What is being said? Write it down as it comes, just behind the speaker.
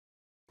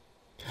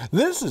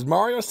This is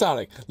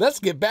MARIOSONIC. Let's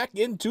get back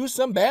into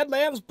some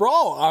Badlands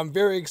Brawl. I'm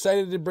very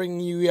excited to bring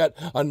you yet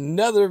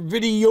another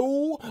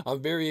video.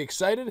 I'm very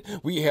excited.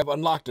 We have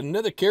unlocked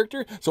another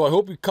character, so I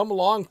hope you come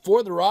along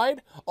for the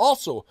ride.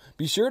 Also,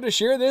 be sure to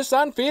share this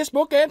on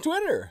Facebook and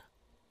Twitter.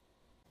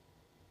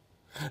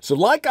 So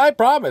like I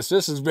promised,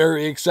 this is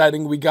very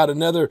exciting. We got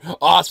another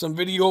awesome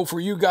video for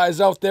you guys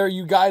out there,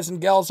 you guys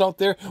and gals out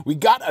there. We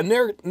got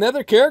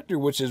another character,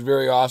 which is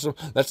very awesome.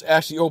 Let's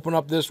actually open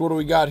up this. What do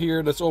we got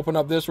here? Let's open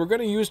up this. We're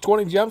going to use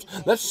 20 gems.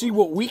 Let's see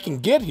what we can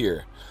get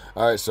here.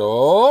 All right,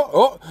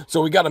 so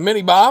we got a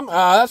mini bomb.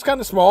 That's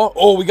kind of small.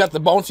 Oh, we got the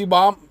bouncy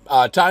bomb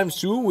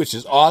 ×2, which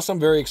is awesome.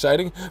 Very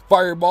exciting.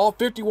 Fireball,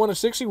 51 of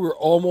 60. We're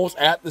almost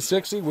at the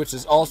 60, which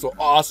is also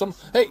awesome.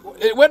 Hey,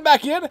 it went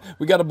back in.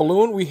 We got a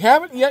balloon. We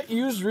haven't yet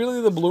used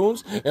really the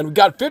balloons, and we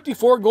got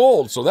 54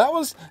 gold. So that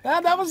was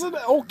an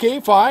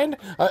okay find.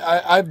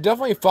 I've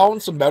definitely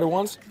found some better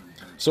ones.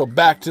 So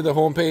back to the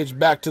home page,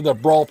 back to the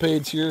Brawl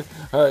page here.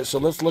 All right, so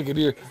let's look at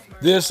here.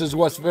 This is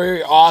what's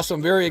very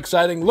awesome, very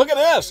exciting. Look at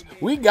this.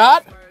 We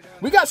got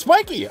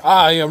Spiky.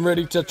 I am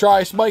ready to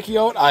try Spiky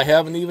out. I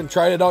haven't even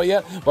tried it out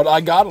yet, but I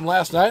got him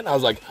last night, and I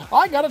was like,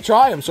 I got to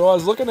try him. So I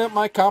was looking at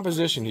my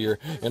composition here,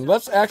 and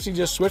let's actually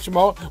just switch him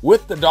out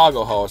with the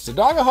Doggo House. The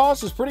Doggo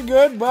House is pretty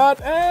good, but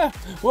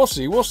we'll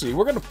see. We'll see.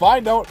 We're going to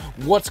find out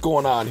what's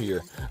going on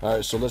here. All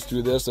right, so let's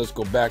do this. Let's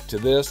go back to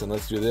this, and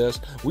let's do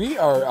this. We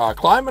are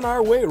climbing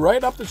our way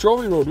right up the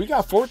trophy road. We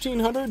got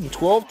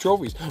 1,412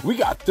 trophies. We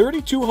got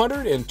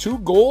 3,202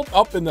 gold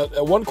up in the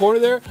one corner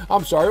there.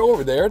 I'm sorry,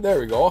 over there. There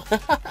we go.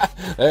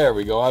 There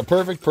we go.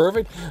 Perfect.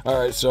 All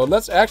right, so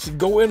let's actually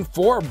go in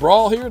for a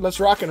brawl here. Let's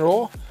rock and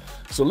roll.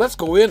 So let's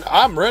go in.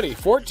 I'm ready.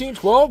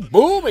 14-12.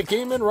 Boom! It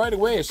came in right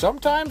away.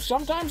 Sometimes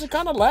it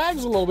kind of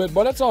lags a little bit,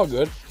 but it's all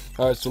good.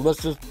 All right, so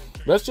let's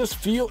just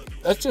feel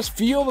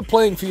the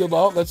playing field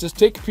out. Let's just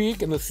take a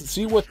peek and let's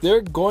see what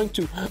they're going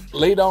to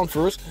lay down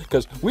first,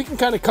 because we can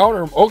kind of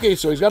counter him. Okay,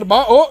 so he's got a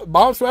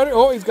bomb spider.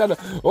 He's got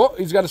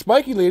a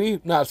spiky lady.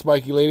 Not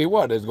spiky lady.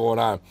 What is going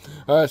on?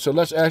 All right, so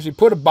let's actually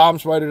put a bomb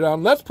spider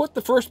down. Let's put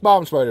the first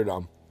bomb spider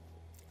down.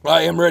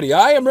 I am ready.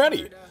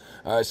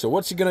 All right, so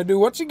what's he gonna do?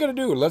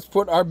 Let's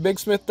put our Big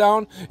Smith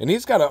down, and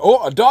he's got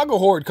a doggo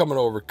horde coming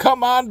over.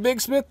 Come on,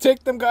 Big Smith,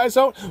 take them guys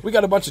out. We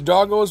got a bunch of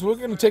doggos. We're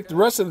gonna take the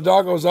rest of the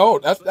doggos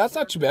out. That's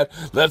not too bad.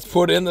 Let's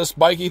put in the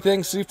spiky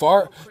thing. See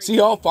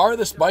how far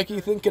the spiky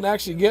thing can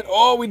actually get.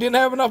 Oh, we didn't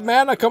have enough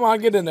mana. Come on,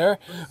 get in there.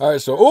 All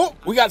right, so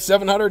we got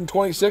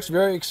 726.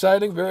 Very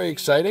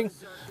exciting.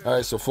 All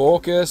right, so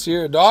focus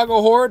here.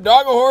 Doggo horde,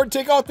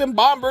 take out them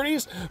bomb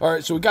birdies. All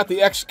right, so we got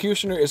the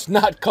executioner. It's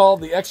not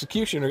called the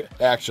executioner,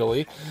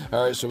 actually.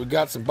 All right, so we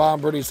got some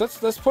bomb birdies.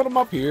 Let's put them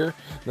up here.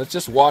 Let's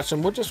just watch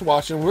them. We're just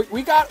watching.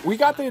 We got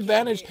the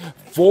advantage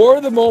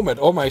for the moment.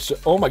 Oh my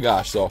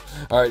gosh. So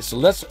all right, so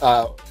let's.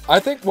 I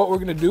think what we're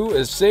gonna do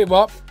is save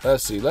up.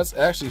 Let's see. Let's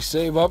actually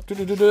save up.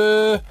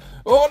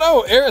 Oh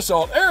no, air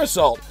assault.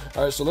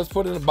 All right, so let's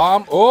put in a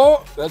bomb.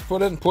 Let's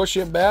put in push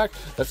him back.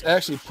 Let's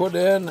actually put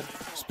in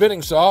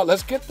spinning saw.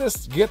 Let's get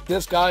this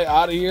guy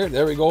out of here.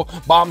 There we go.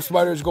 Bomb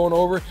spiders going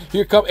over.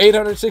 Here come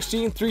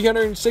 816,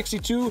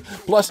 362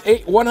 plus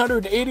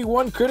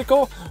 181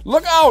 critical.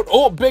 Look out!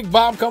 Oh, big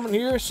bomb coming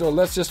here. So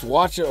let's just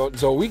watch it.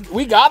 So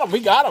we got him.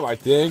 I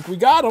think we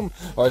got him.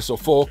 All right, so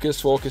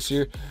focus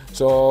here.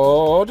 So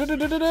all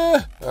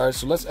right,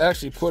 so let's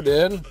actually put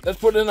in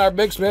our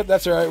Big Smith.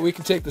 That's all right. We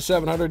can take the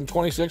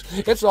 726.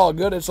 It's all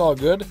good.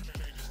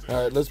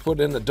 All right, let's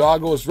put in the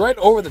doggos right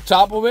over the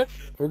top of it.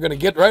 We're going to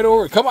get right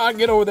over. Come on,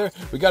 get over there.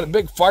 We got a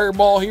big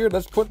fireball here.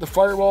 Let's put the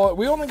fireball.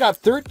 We only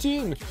got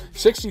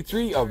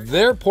 1363 of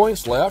their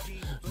points left.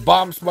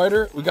 Bomb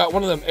spider. We got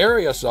one of them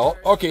area assault.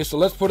 Okay, so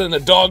let's put in a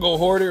doggo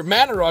hoarder.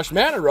 Mana rush.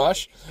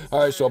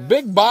 All right, so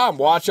big bomb.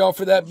 Watch out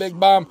for that big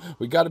bomb.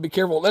 We got to be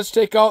careful. Let's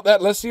take out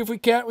that. Let's see if we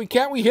can't.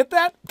 Can we hit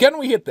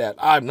that?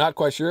 I'm not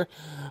quite sure.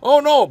 Oh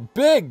no,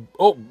 big.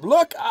 Oh,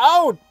 look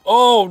out.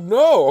 Oh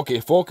no. Okay,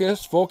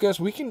 focus.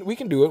 We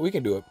can do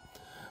it.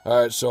 All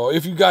right, so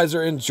if you guys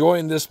are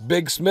enjoying this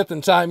Big Smith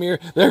and time here,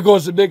 there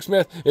goes the Big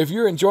Smith. If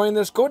you're enjoying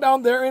this, go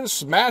down there and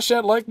smash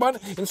that like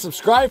button and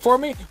subscribe for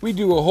me. We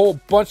do a whole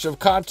bunch of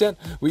content.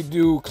 We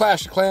do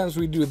Clash of Clans.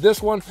 We do this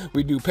one.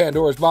 We do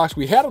Pandora's Box.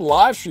 We had a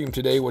live stream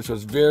today, which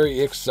was very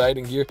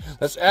exciting here.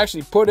 Let's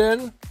actually put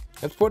in.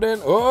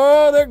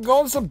 Oh, there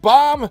goes the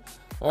bomb.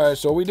 All right,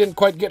 so we didn't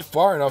quite get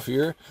far enough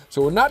here.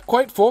 So we're not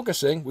quite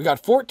focusing. We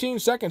got 14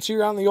 seconds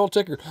here on the old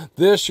ticker.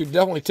 This should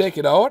definitely take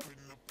it out.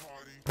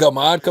 Come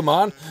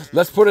on.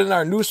 Let's put in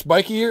our new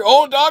spiky here.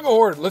 Oh, doggo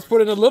horde. Let's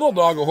put in a little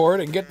doggo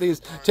horde and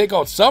take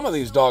out some of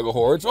these doggo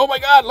hordes. Oh my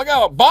God, look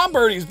out. Bomb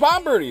birdies.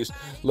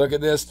 Look at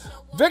this.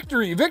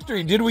 Victory.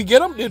 Did we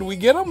get them?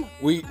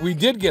 We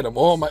did get them.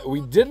 Oh my,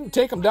 we didn't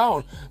take them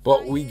down,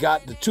 but we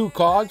got the 2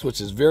 cogs, which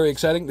is very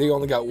exciting. They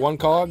only got 1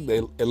 cog.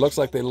 It looks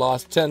like they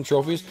lost 10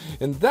 trophies,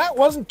 and that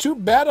wasn't too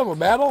bad of a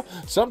battle.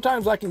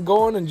 Sometimes I can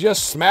go in and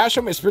just smash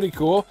them. It's pretty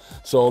cool.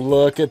 So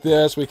look at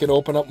this. We can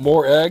open up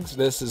more eggs.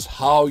 This is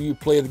how you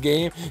play the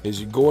game,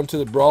 is you go into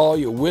the brawl,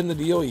 you win the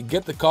deal, you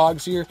get the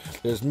cogs here.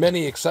 There's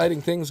many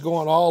exciting things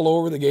going all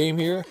over the game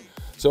here.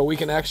 so we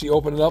can actually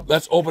open it up.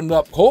 Let's open it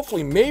up.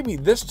 Hopefully, maybe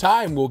this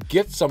time we'll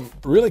get some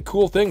really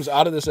cool things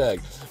out of this egg.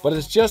 But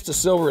it's just a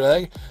silver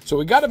egg. So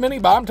we got a mini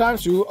bomb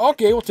times 2.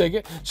 Okay, we'll take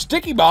it.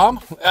 Sticky bomb.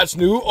 That's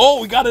new.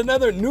 Oh, we got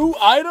another new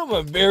item.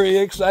 I'm very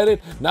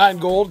excited. 9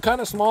 gold. Kind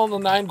of small in the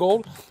 9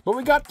 gold. But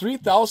we got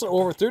 3,000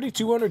 over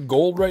 3,200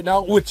 gold right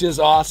now, which is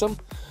awesome.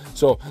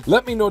 So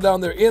let me know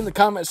down there in the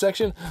comment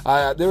section.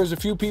 There was a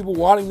few people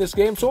wanting this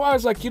game, so I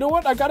was like, you know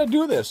what, I got to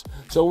do this.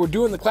 So we're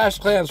doing the Clash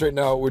of Clans right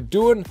now. We're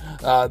doing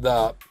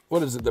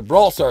the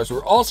Brawl Stars.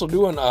 We're also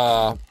doing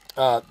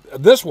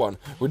this one.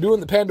 We're doing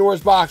the Pandora's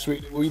Box.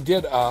 We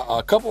did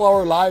a couple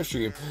hour live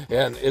stream,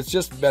 and it's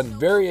just been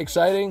very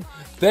exciting.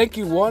 Thank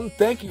you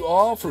thank you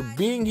all for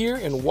being here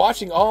and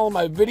watching all of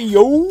my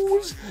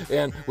videos.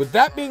 And with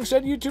that being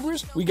said,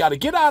 YouTubers, we got to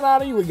get out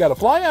of here. We got to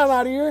fly out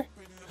of here.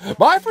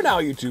 Bye for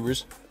now,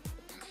 YouTubers.